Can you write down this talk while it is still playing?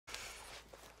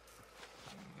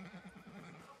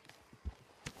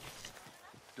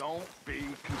Don't be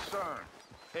concerned.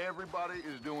 Everybody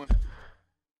is doing...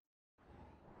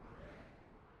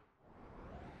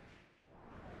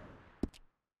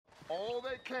 all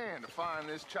they can to find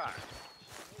this child.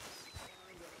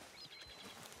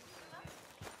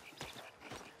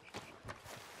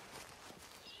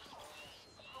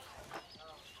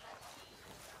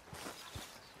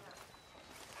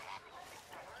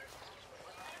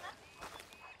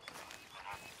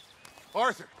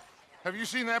 Arthur, have you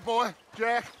seen that boy,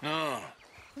 Jack? No.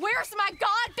 Where's my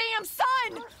goddamn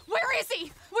son? Where is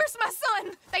he? Where's my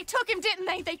son? They took him, didn't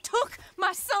they? They took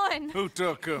my son. Who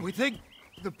took him? We think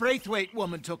the Braithwaite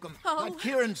woman took him. Oh. But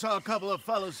Kieran saw a couple of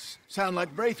fellows sound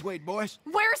like Braithwaite boys.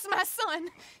 Where's my son?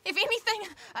 If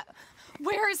anything,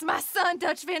 where is my son,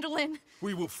 Dutch Vanderlyn?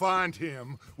 We will find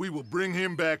him, we will bring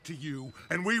him back to you,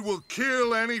 and we will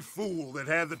kill any fool that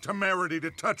had the temerity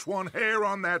to touch one hair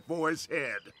on that boy's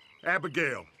head.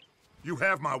 Abigail, you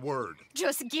have my word.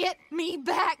 Just get me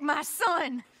back, my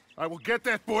son. I will get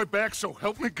that boy back, so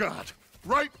help me God.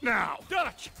 Right now.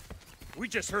 Dutch! We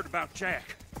just heard about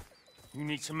Jack. You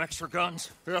need some extra guns?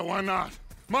 Yeah, why not?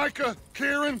 Micah,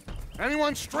 Kieran,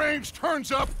 anyone strange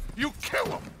turns up, you kill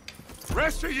him.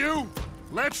 Rest of you,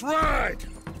 let's ride.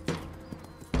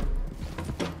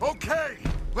 Okay,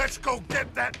 let's go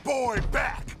get that boy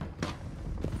back.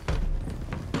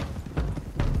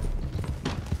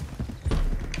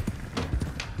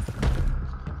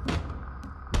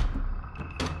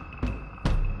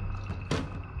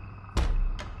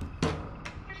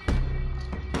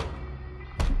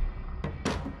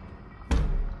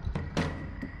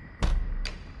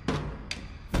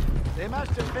 They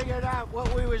must have figured out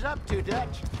what we was up to,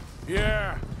 Dutch.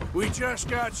 Yeah, we just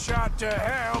got shot to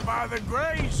hell by the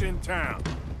Greys in town.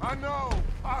 I know,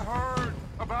 I heard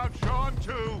about Sean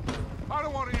too. I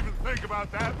don't want to even think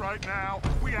about that right now.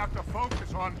 We have to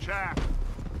focus on Jack.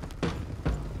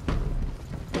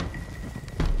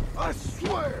 I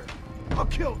swear, I'll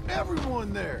kill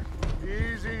everyone there.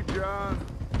 Easy, John.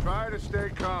 Try to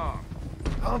stay calm.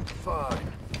 I'm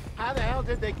fine. How the hell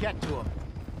did they get to him?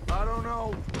 I don't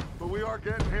know, but we are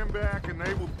getting him back and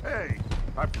they will pay.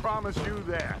 I promise you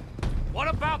that. What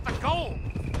about the gold?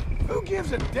 Who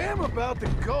gives a damn about the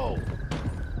gold?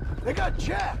 They got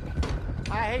Jack.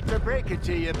 I hate to break it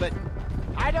to you, but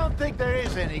I don't think there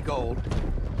is any gold.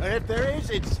 Or if there is,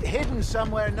 it's hidden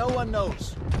somewhere no one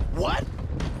knows. What?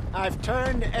 I've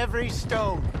turned every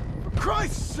stone. For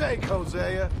Christ's sake,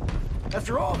 Hosea.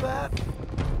 After all that,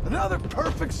 another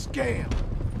perfect scam.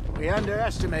 We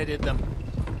underestimated them.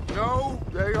 No,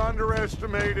 they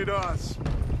underestimated us.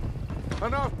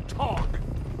 Enough talk.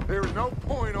 There is no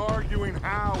point arguing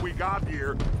how we got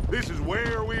here. This is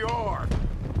where we are.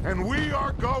 And we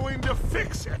are going to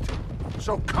fix it.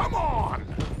 So come on!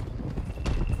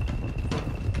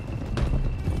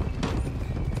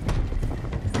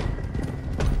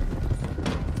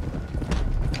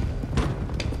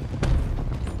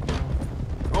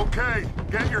 Okay,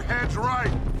 get your heads right.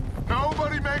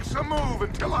 Nobody makes a move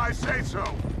until I say so.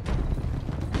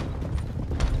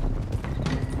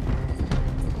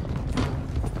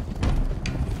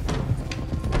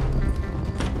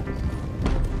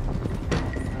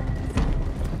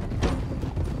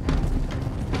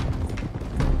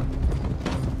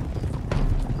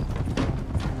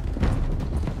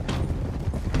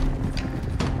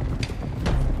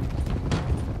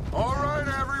 All right,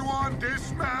 everyone,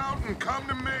 dismount and come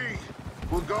to me.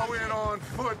 We'll go in on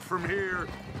foot from here.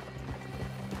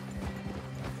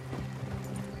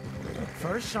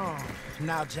 First Sean,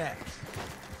 now Jack.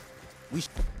 We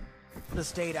should have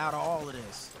stayed out of all of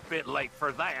this. Bit late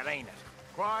for that, ain't it?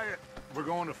 Quiet. We're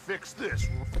going to fix this.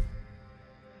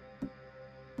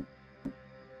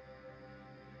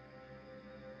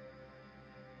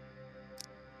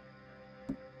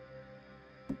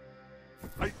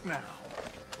 Right now.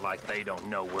 Like they don't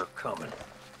know we're coming.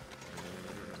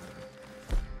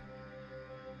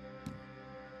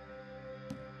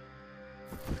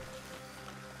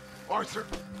 Arthur,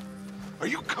 are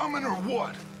you coming or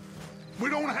what? We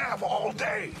don't have all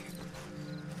day.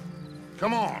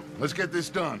 Come on, let's get this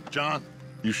done. John,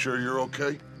 you sure you're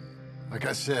okay? Like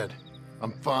I said,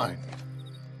 I'm fine.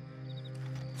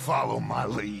 Follow my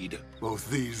lead. Both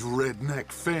these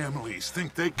redneck families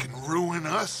think they can ruin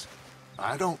us?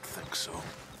 I don't think so.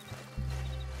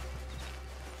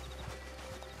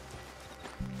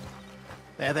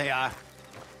 There they are.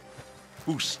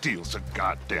 Who steals a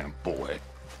goddamn boy?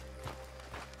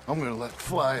 I'm gonna let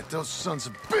fly at those sons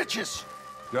of bitches!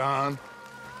 Don,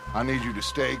 I need you to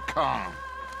stay calm.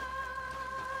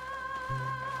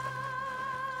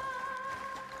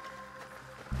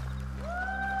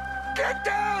 Get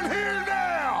down here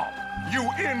now! you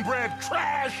inbred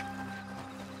trash!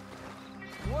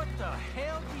 What the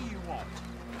hell do you want?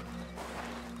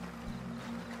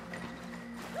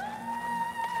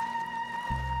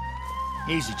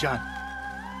 Easy, John.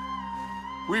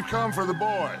 We've come for the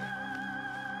boy.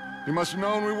 You must have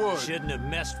known we would. Shouldn't have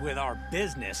messed with our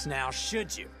business now,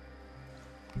 should you?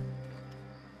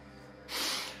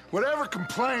 Whatever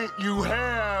complaint you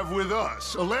have with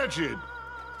us, alleged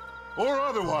or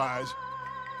otherwise,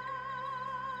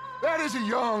 that is a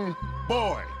young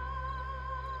boy.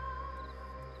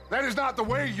 That is not the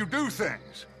way you do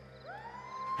things.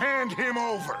 Hand him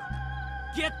over.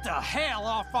 Get the hell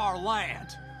off our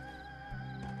land!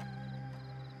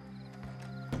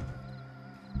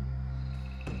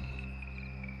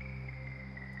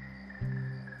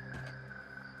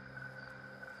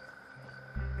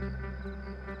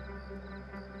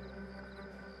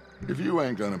 If you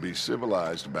ain't gonna be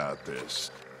civilized about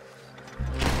this...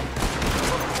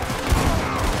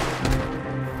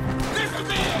 This is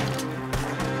it!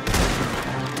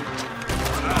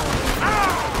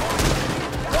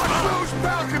 Watch those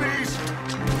balconies!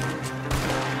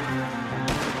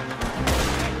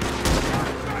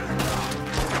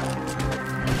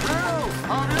 Now,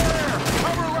 Javier,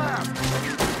 cover left!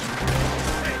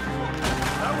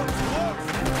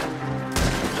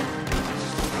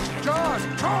 John,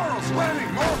 Charles, Lenny,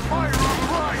 more fire on the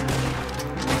right!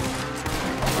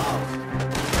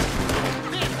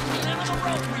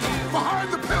 Behind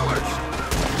the pillars!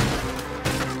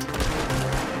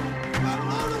 Got a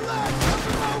load of lead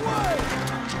coming my way!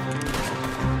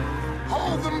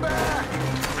 Hold them back!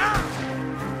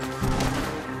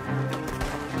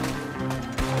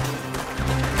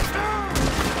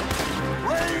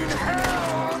 Rain hell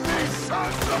on these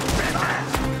sons of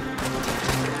bitches!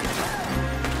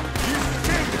 You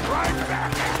send it right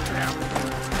back at them!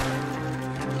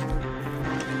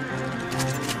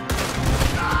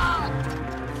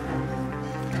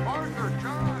 Arthur,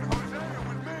 John, Hosea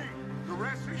with me. The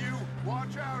rest of you,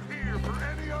 watch out here for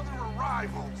any other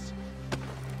arrivals.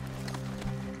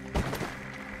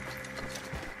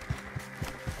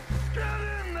 Get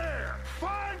in there!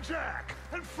 Find Jack!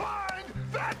 And find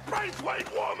that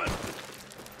Braithwaite woman!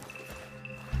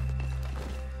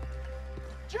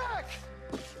 Jack!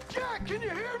 Jack, can you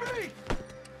hear me?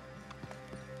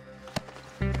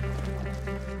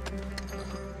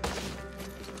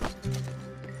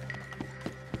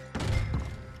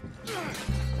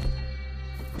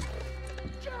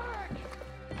 Jack!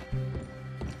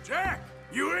 Jack,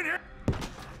 you in here?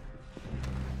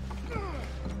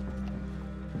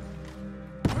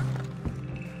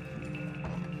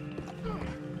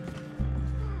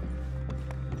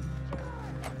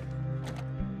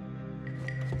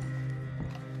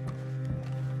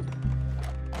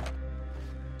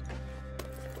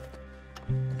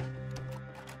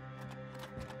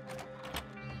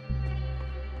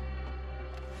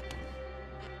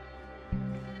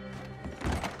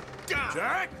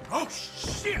 Jack? Oh,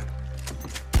 shit!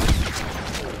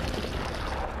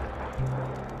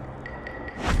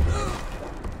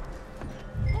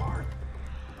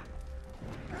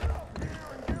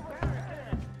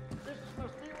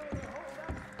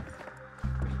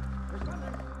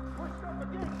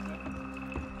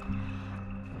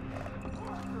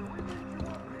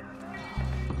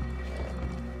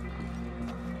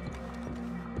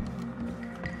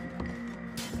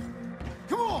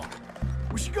 Come on!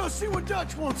 We should go see what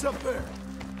Dutch wants up there.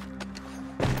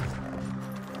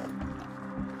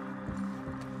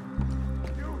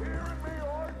 You hearing me,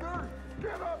 Arthur?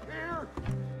 Get up here!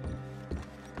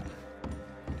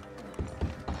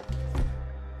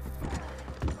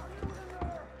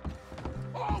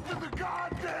 Open the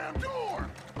goddamn door!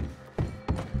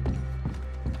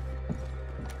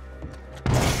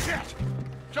 Shit!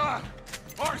 John!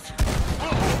 Arthur!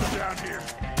 We'll hold it down here.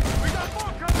 We got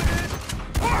more coming in!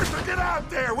 Arthur, get out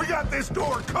there! We got this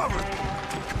door covered!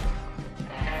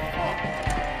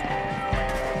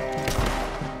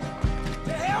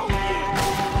 The hell with you!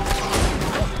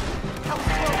 That was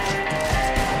close.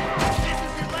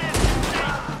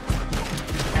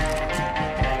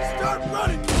 Start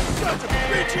running, you sons of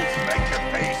bitches! Make your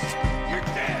peace! You're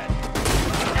dead!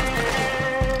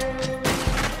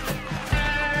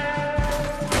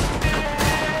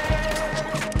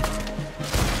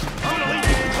 I'm gonna leave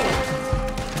you alone.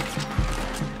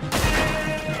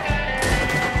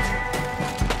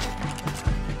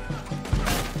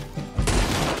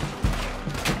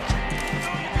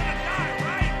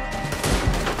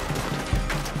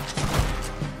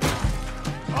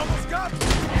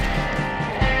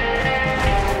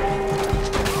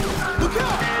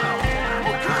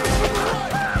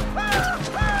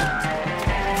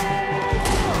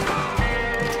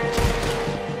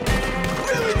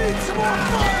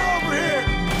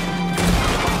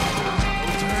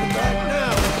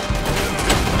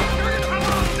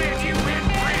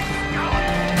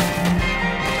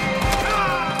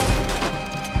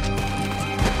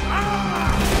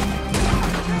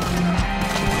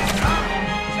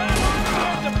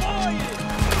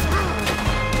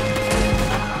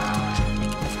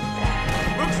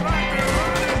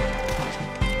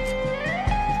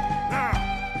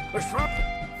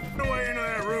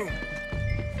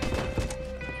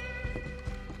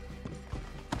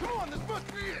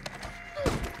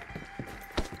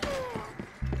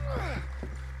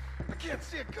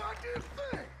 a goddamn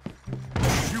thing!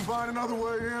 You find another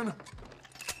way in?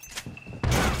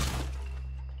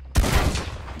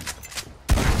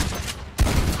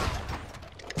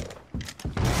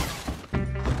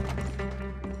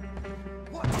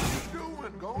 What are you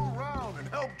doing? Go around and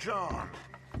help John.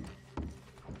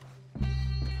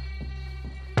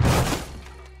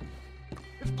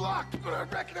 It's blocked, but I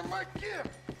reckon it might give.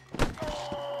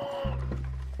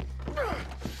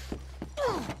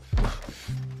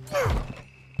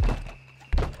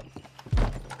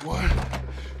 One,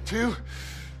 two,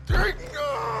 three. What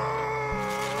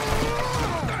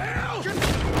the hell?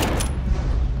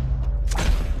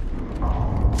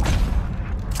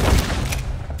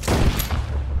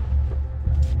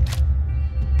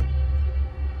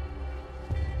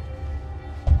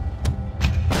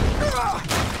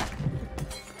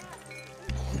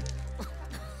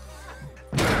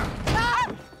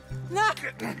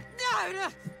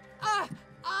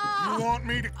 You want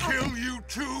me to kill you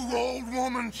too, old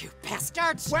woman? You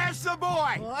bastards! Where's the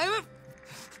boy?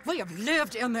 We have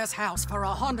lived in this house for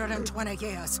 120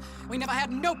 years. We never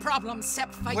had no problems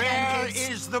except for Where Yankees.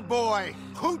 is the boy?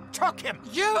 Who took him?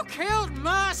 You killed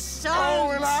my son!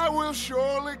 Oh, and I will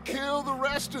surely kill the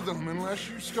rest of them unless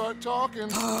you start talking.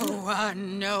 Oh, I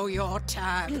know your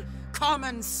type.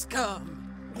 Common scum.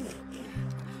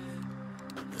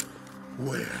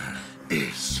 Where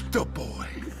is the boy?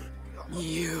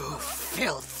 You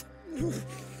filth.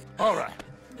 All right,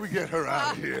 we get her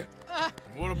out of here.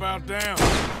 What about down?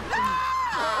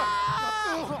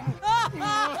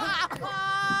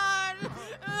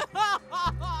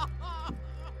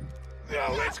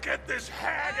 Now let's get this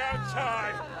hag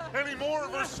outside. Any more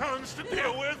of her sons to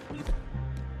deal with?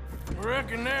 I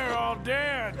reckon they're all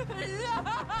dead.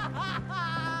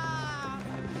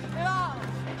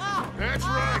 That's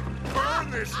right.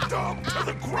 Burn this dump to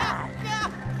the ground.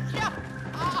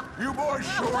 You boys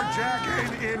sure Jack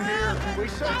ain't in here? We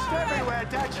searched everywhere,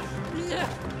 Dutch.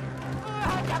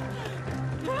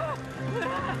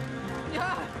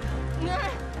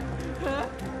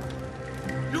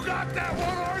 You got that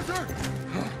one, Arthur?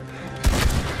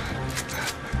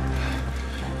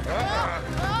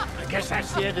 I guess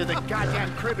that's the end of the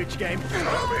goddamn cribbage game.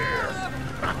 Come here.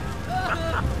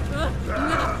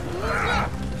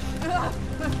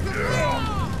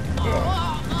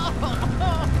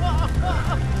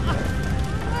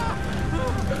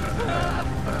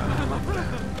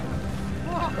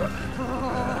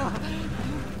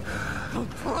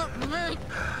 Put me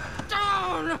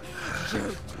down,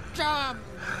 you dumb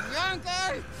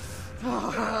Yankee!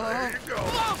 There you go.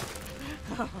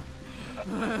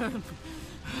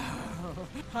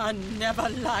 I never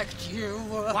liked you.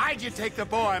 Why'd you take the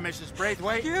boy, Mrs.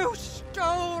 Braithwaite? You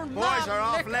stole my Boys are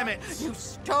off liquor. limits. You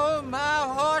stole my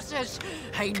horses.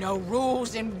 Ain't no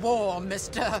rules in war,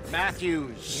 mister.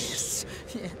 Matthews.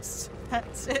 Yes,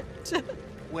 that's it.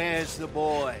 Where's the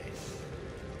boy?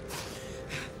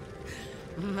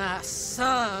 My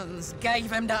sons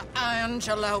gave him to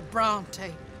Angelo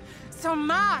Bronte. So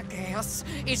my guess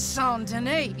is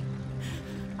Saint-Denis.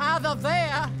 Either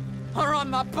there or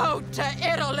on the boat to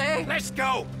Italy. Let's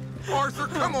go. Arthur,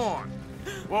 come on.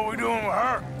 What we doing with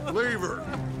her? Leave her.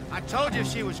 I told you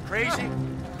she was crazy.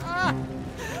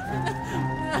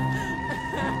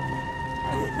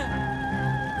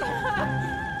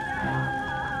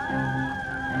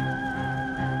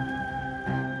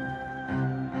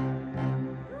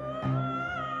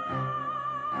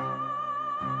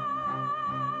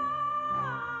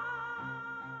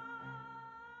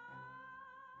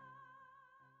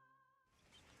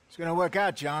 It's gonna work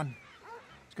out, John.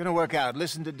 It's gonna work out.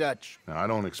 Listen to Dutch. Now, I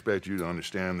don't expect you to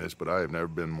understand this, but I have never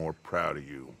been more proud of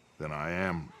you than I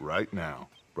am right now,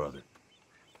 brother.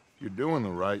 You're doing the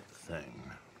right thing.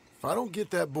 If I don't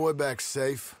get that boy back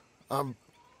safe,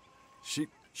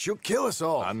 she'll kill us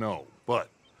all. I know, but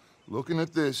looking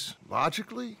at this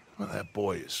logically, well, that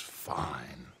boy is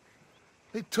fine.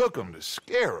 They took him to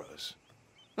scare us.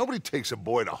 Nobody takes a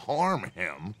boy to harm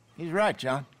him. He's right,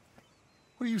 John.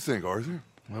 What do you think, Arthur?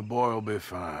 The boy will be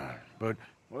fine. But,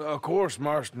 well, of course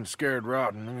Marston's scared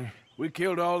rotten. I mean, we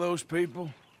killed all those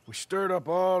people. We stirred up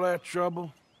all that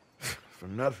trouble. For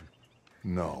nothing.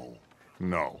 No,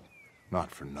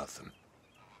 not for nothing.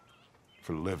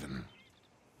 For living.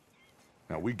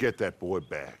 Now, we get that boy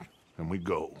back, and we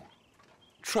go.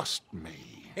 Trust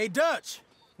me. Hey, Dutch,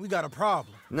 we got a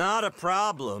problem. Not a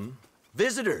problem.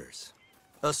 Visitors.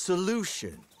 A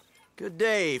solution. Good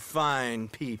day, fine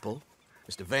people.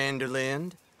 Mr.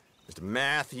 Vanderlinde, Mr.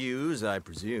 Matthews, I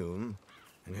presume.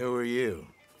 And who are you?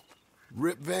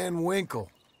 Rip Van Winkle.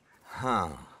 Huh.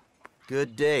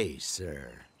 Good day, sir.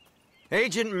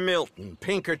 Agent Milton,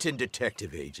 Pinkerton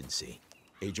Detective Agency.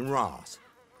 Agent Ross.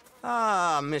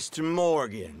 Ah, Mr.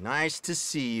 Morgan, nice to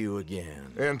see you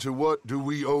again. And to what do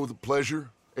we owe the pleasure,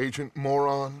 Agent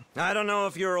Moron? I don't know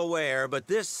if you're aware, but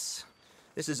this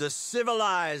is a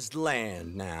civilized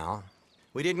land now.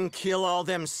 We didn't kill all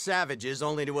them savages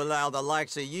only to allow the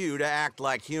likes of you to act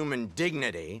like human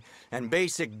dignity, and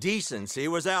basic decency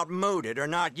was outmoded or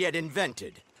not yet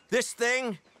invented. This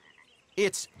thing,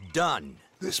 it's done.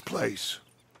 This place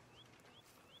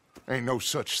ain't no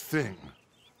such thing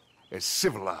as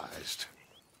civilized.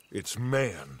 It's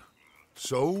man,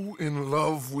 so in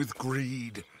love with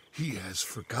greed, he has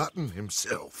forgotten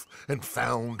himself and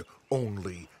found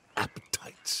only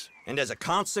appetites. And as a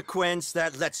consequence,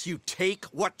 that lets you take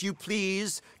what you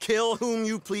please, kill whom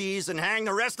you please, and hang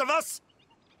the rest of us?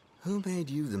 Who made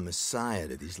you the messiah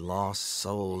to these lost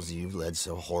souls you've led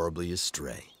so horribly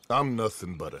astray? I'm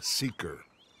nothing but a seeker,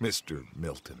 Mr.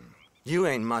 Milton. You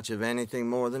ain't much of anything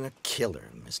more than a killer,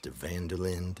 Mr.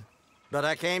 Vanderlinde. But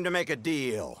I came to make a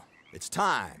deal. It's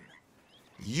time.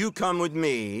 You come with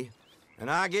me, and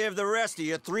I give the rest of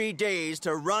you 3 days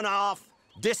to run off,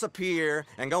 disappear,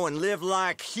 and go and live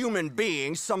like human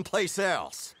beings someplace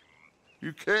else.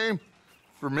 You came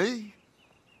for me?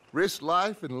 Risk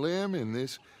life and limb in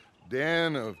this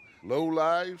den of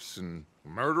lowlifes and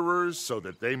murderers so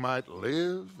that they might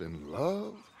live and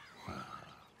love?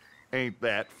 Ain't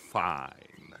that fine?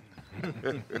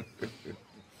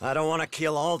 I don't want to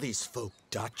kill all these folk,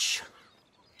 Dutch.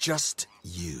 Just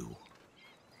you.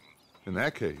 In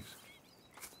that case,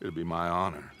 it'd be my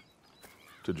honor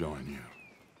to join you.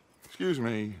 Excuse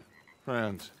me,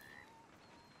 friends.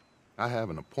 I have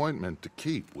an appointment to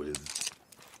keep with...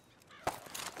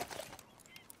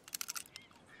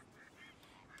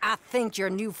 I think your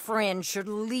new friend should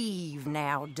leave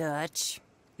now, Dutch.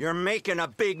 You're making a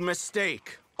big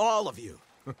mistake. All of you.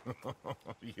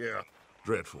 Yeah,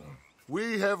 dreadful.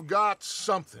 We have got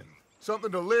something.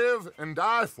 Something to live and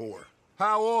die for.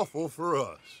 How awful for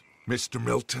us. Mr.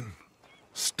 Milton,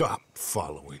 stop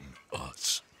following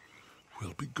us.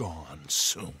 We'll be gone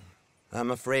soon. I'm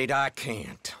afraid I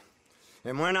can't.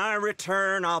 And when I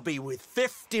return, I'll be with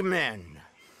 50 men.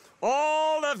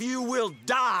 All of you will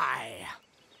die.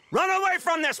 Run away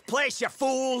from this place, you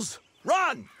fools!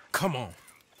 Run! Come on.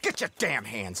 Get your damn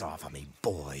hands off of me,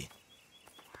 boy.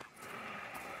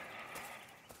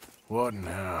 What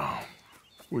now?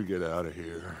 We get out of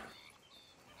here.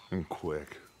 And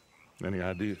quick. Any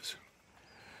ideas?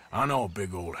 I know a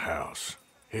big old house,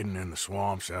 hidden in the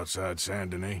swamps outside Saint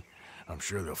Denis. I'm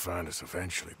sure they'll find us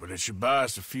eventually, but it should buy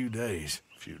us a few days.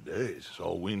 A few days is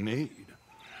all we need.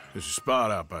 There's a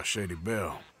spot out by Shady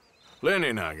Bell. Lenny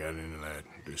and I got into that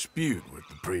dispute with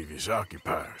the previous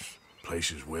occupiers.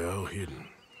 Place is well hidden.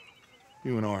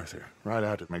 You and Arthur, ride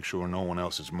out to make sure no one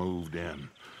else has moved in.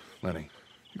 Lenny,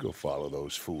 you go follow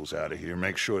those fools out of here.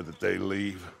 Make sure that they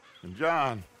leave. And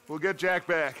John, we'll get Jack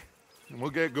back, and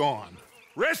we'll get going.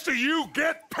 Rest of you,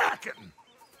 get packing!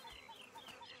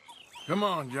 Come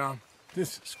on, John.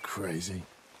 This is crazy.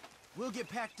 We'll get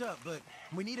packed up, but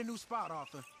we need a new spot,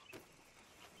 Arthur.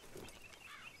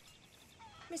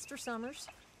 Mr. Summers.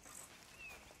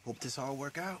 Hope this all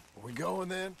work out. Are we going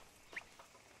then?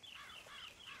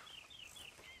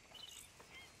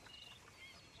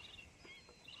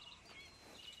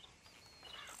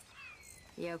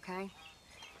 You okay?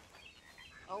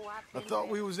 Oh, I thought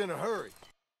we was in a hurry.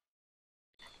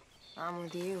 I'm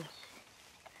with you.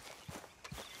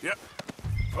 Yep.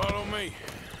 Follow me.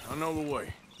 I know the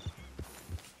way.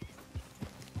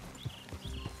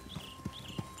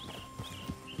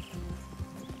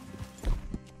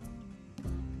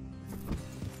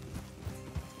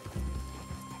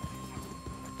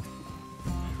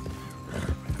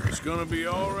 It's gonna be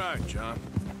all right, John.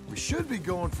 We should be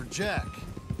going for Jack.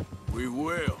 We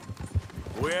will.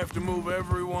 We have to move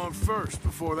everyone first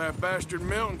before that bastard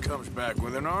Milton comes back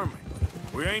with an army.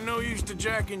 We ain't no use to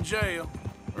Jack in jail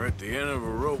or at the end of a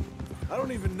rope. I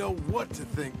don't even know what to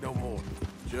think no more.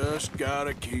 Just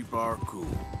gotta keep our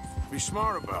cool. Be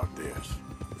smart about this.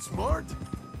 Smart?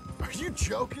 Are you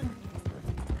joking?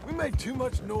 We made too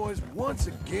much noise once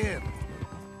again.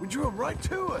 We drew them right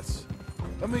to us.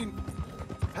 I mean,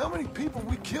 how many people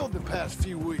we killed the past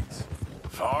few weeks?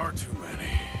 Far too many.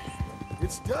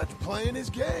 It's Dutch playing his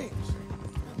games.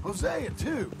 Hosea,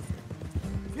 too.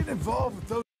 Getting involved with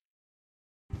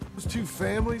those two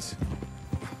families.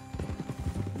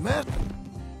 Master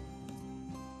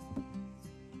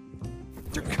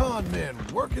con men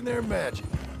working their magic.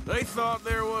 They thought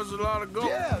there was a lot of gold.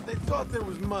 Yeah, they thought there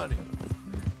was money.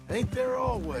 Ain't there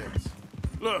always?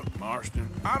 Look, Marston,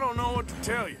 I don't know what to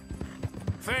tell you.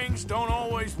 Things don't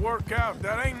always work out.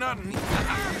 That ain't nothing.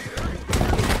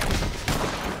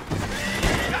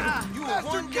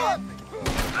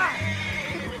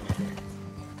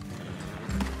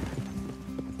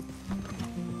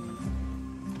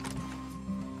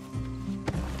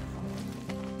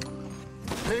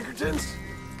 Pinkertons?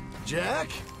 Jack?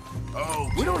 Oh,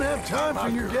 We don't have time for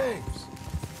your games.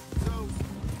 So,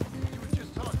 you were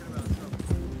just talking about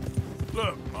something.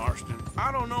 look, Marston,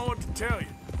 I don't know what to tell you.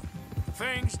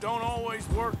 Things don't always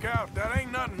work out. That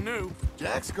ain't nothing new.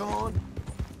 Jack's gone.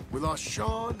 We lost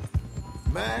Sean,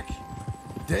 Mac,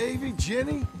 Davy,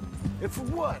 Jenny. And for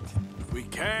what? We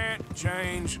can't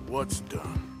change what's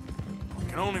done. We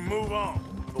can only move on.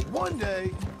 But one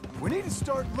day, we need to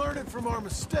start learning from our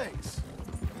mistakes.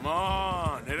 Come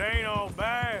on, it ain't all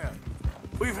bad.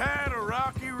 We've had a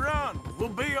rocky run. We'll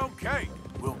be okay.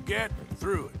 We'll get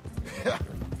through it.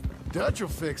 Dutch will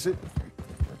fix it.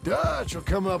 Dutch will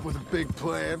come up with a big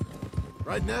plan.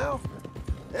 Right now,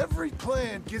 every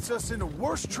plan gets us into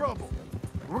worse trouble.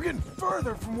 We're getting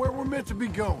further from where we're meant to be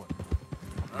going.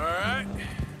 All right.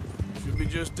 Should be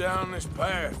just down this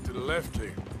path to the left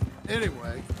here.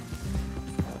 Anyway,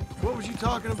 what was you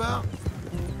talking about?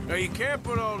 Now, you can't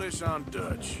put all this on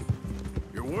Dutch.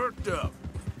 You're worked up,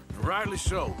 and rightly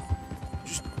so.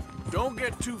 Just don't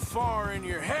get too far in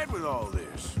your head with all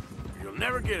this. You'll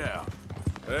never get out.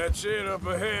 That's it up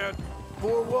ahead.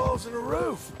 4 walls and a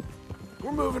roof.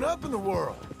 We're moving up in the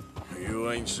world.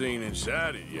 You ain't seen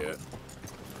inside it yet.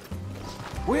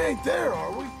 We ain't there,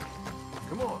 are we?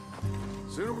 Come on.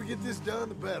 Sooner we get this done,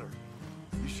 the better.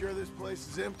 You sure this place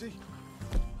is empty?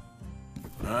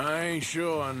 I ain't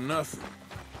sure on nothing.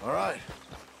 All right.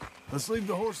 Let's leave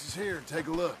the horses here and take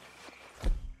a look.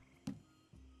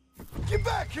 Get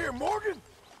back here, Morgan!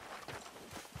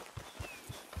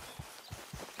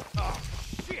 Oh,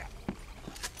 shit!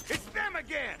 It's them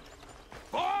again!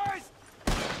 Boys,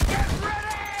 get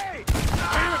ready!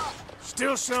 Damn it!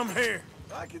 Still some here.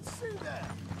 I can see that.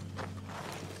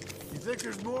 You think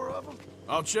there's more of them?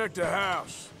 I'll check the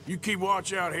house. You keep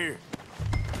watch out here.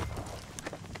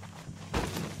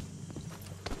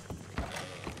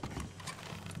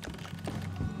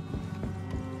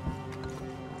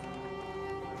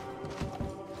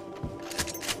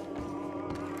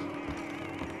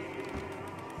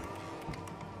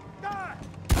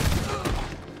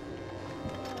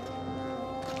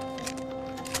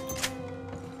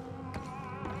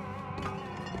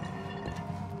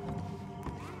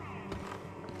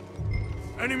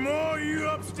 Any more of you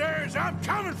upstairs? I'm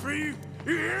coming for you.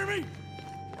 You hear me?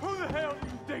 Who the hell do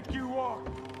you think you are?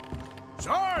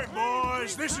 Sorry,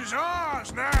 boys. This is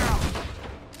ours now.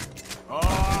 Oh,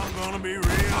 I'm gonna be real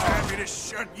happy to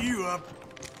shut you up.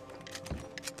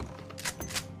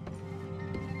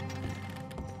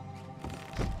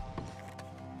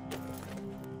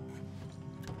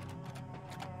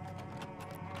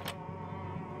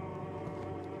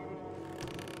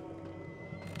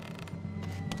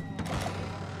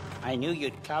 I knew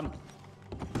you'd come.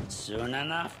 Soon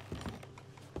enough.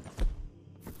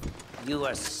 You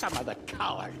were some of the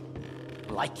coward.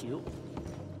 Like you.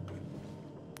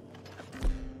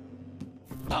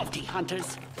 Bounty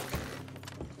hunters.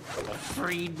 The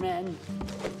freedmen.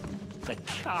 The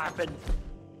carpet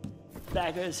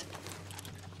baggers.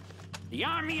 The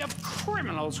army of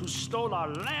criminals who stole our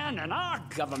land and our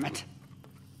government.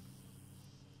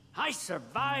 I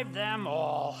survived them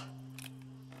all.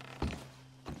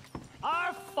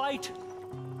 Our fight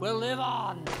will live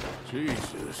on.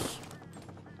 Jesus.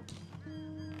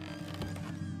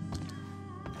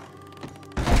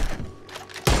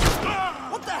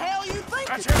 What the hell you thinking?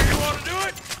 That's how you want to do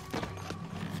it?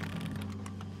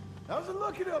 How's it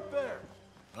looking up there?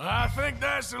 I think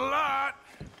that's a lot.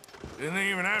 Didn't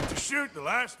even have to shoot the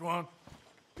last one.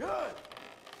 Good.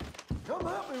 Come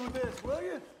help me with this, will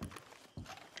you?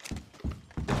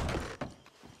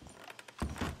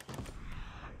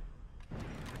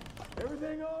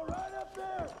 Everything all right up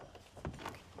there?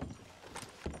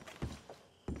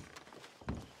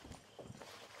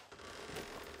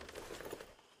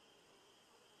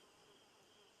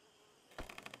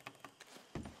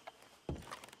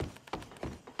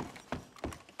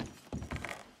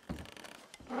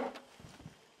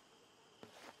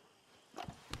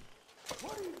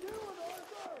 What are you doing,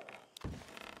 Arthur?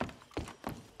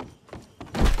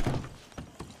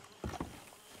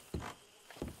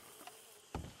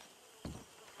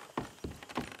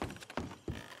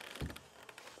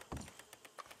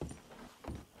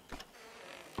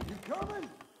 You coming?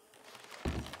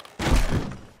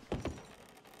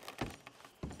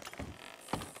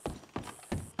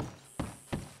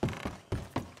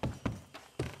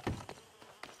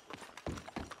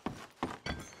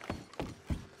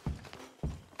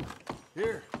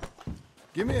 Here,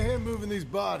 give me a hand moving these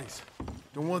bodies.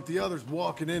 Don't want the others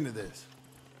walking into this.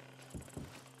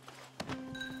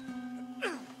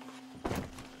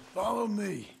 Follow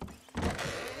me.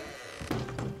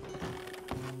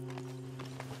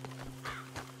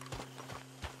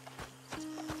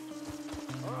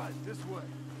 All right, this way.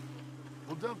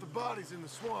 We'll dump the bodies in the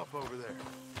swamp over there.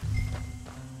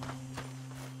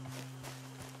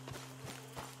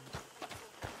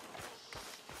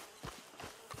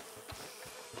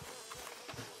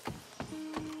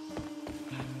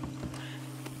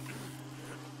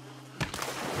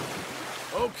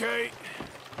 Okay,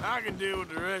 I can deal with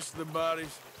the rest of the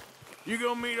bodies. You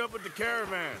go meet up with the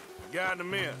caravan. Guide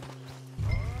them in.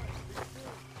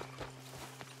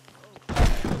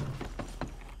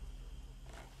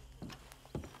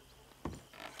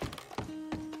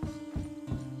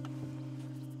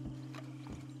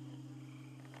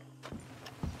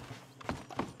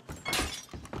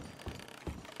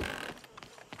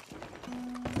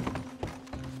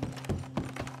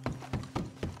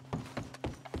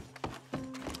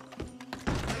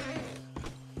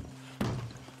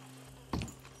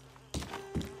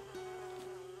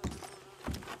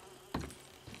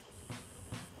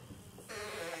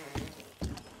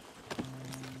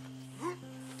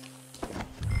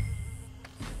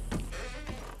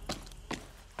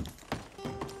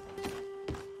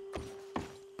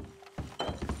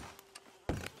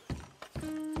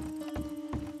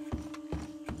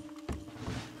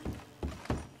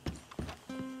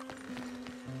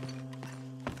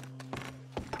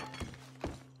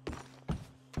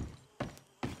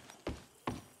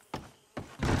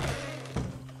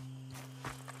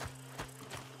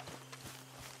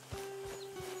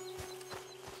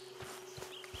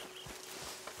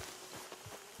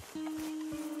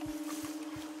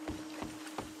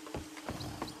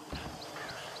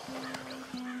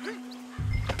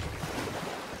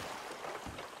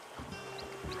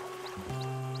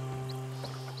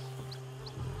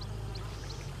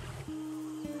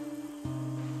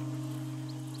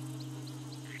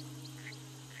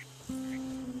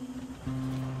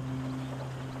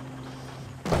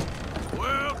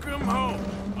 Welcome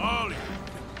home, all of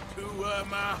you, to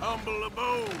my humble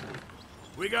abode.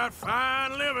 We got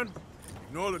fine living.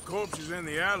 Ignore the corpses and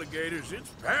the alligators. It's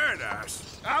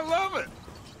paradise. I love it.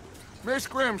 Miss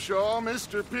Grimshaw,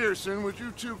 Mr. Pearson, would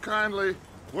you two kindly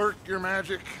work your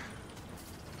magic?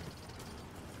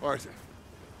 Arthur,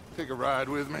 take a ride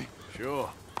with me. Sure.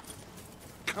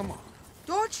 Come on.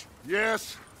 George?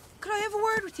 Yes? Could I have a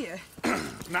word with you?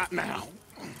 Not now.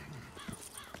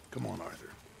 Come on, Arthur.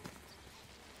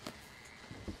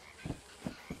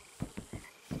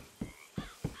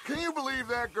 Can you believe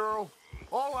that girl?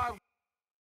 All I've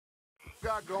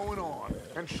got going on,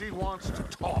 and she wants to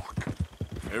talk.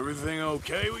 Everything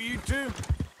okay with you two?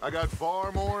 I got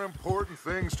far more important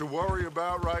things to worry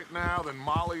about right now than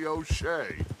Molly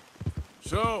O'Shea.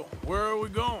 So, where are we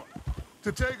going?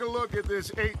 To take a look at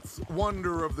this eighth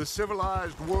wonder of the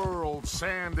civilized world,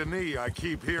 Saint Denis, I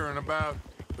keep hearing about.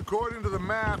 According to the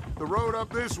map, the road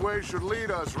up this way should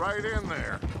lead us right in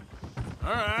there.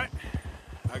 All right.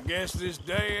 I guess this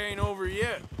day ain't over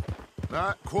yet.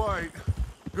 Not quite.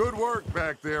 Good work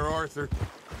back there, Arthur.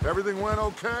 Everything went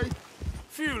okay?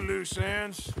 Few loose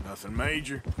ends, nothing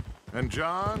major. And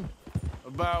John?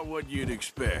 About what you'd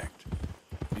expect.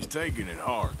 He's taking it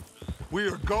hard. We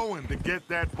are going to get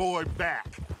that boy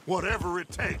back, whatever it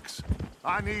takes.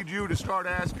 I need you to start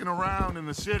asking around in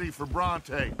the city for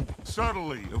Bronte.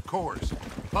 Subtly, of course.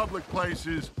 Public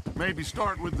places, maybe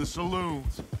start with the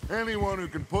saloons. Anyone who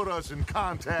can put us in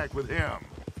contact with him.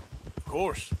 Of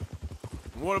course.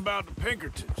 And what about the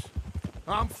Pinkertons?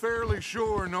 I'm fairly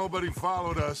sure nobody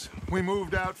followed us. We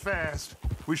moved out fast.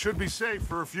 We should be safe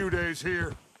for a few days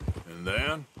here. And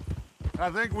then? I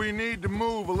think we need to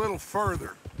move a little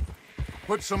further.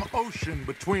 Put some ocean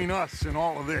between us and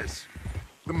all of this.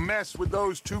 The mess with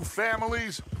those two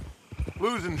families,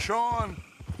 losing Sean.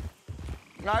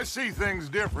 I see things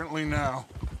differently now.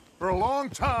 For a long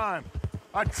time,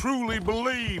 I truly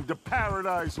believed a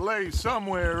paradise lay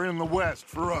somewhere in the West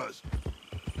for us.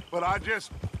 But I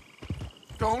just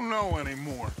don't know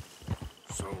anymore.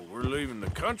 So we're leaving the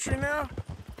country now?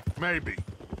 Maybe.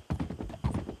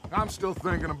 I'm still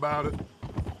thinking about it.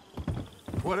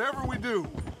 Whatever we do,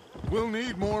 we'll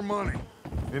need more money.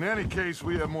 In any case,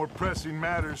 we have more pressing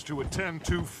matters to attend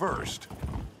to first.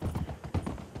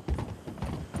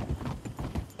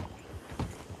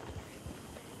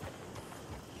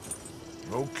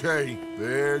 Okay,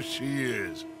 there she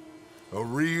is. A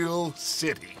real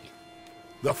city.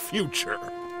 The future.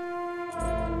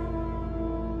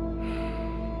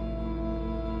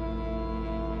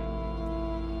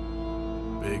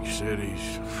 Big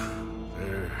cities,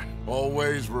 they're...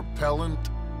 Always repellent?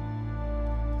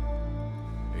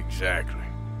 Exactly.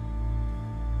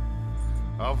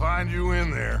 I'll find you in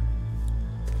there.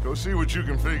 Go see what you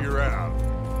can figure out.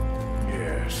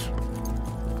 Yes.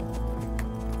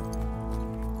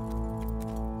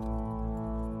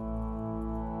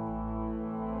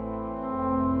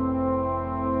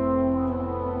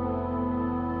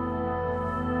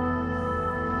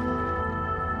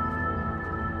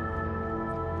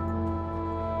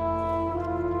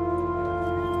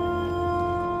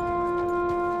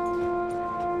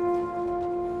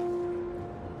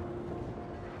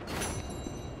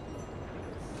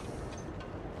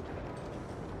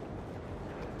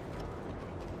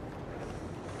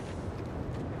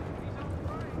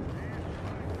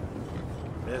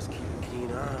 Best keep a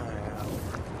keen eye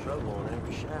out. Trouble on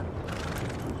every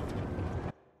shadow.